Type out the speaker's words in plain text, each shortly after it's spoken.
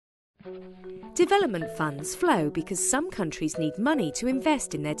Development funds flow because some countries need money to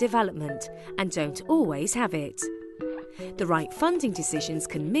invest in their development and don't always have it. The right funding decisions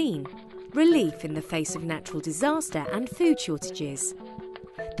can mean relief in the face of natural disaster and food shortages,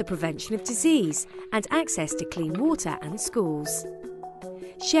 the prevention of disease and access to clean water and schools,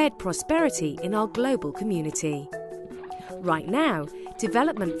 shared prosperity in our global community. Right now,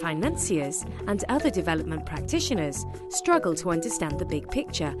 development financiers and other development practitioners struggle to understand the big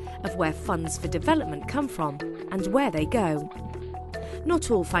picture of where funds for development come from and where they go. Not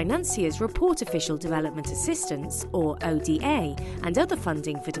all financiers report official development assistance, or ODA, and other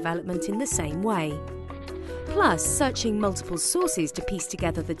funding for development in the same way. Plus, searching multiple sources to piece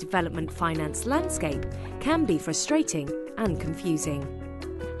together the development finance landscape can be frustrating and confusing.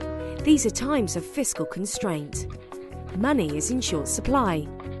 These are times of fiscal constraint. Money is in short supply.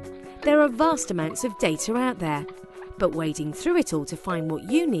 There are vast amounts of data out there, but wading through it all to find what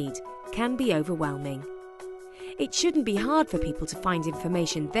you need can be overwhelming. It shouldn't be hard for people to find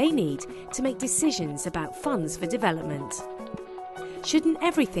information they need to make decisions about funds for development. Shouldn't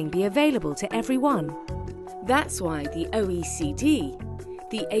everything be available to everyone? That's why the OECD,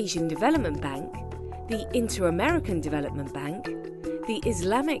 the Asian Development Bank, the Inter-American Development Bank, the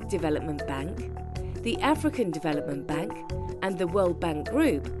Islamic Development Bank, the African Development Bank and the World Bank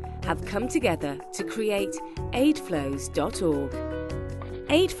Group have come together to create AidFlows.org.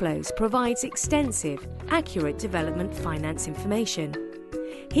 AidFlows provides extensive, accurate development finance information.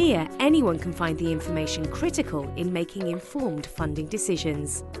 Here, anyone can find the information critical in making informed funding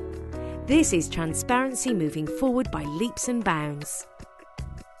decisions. This is transparency moving forward by leaps and bounds.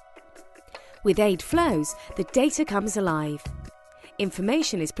 With AidFlows, the data comes alive.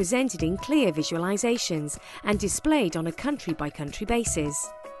 Information is presented in clear visualizations and displayed on a country-by-country basis.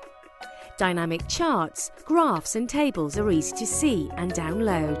 Dynamic charts, graphs and tables are easy to see and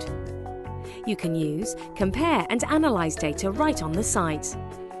download. You can use, compare and analyse data right on the site.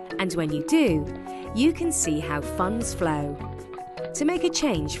 And when you do, you can see how funds flow to make a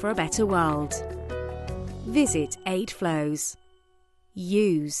change for a better world. Visit AidFlows.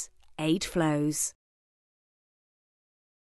 Use AidFlows.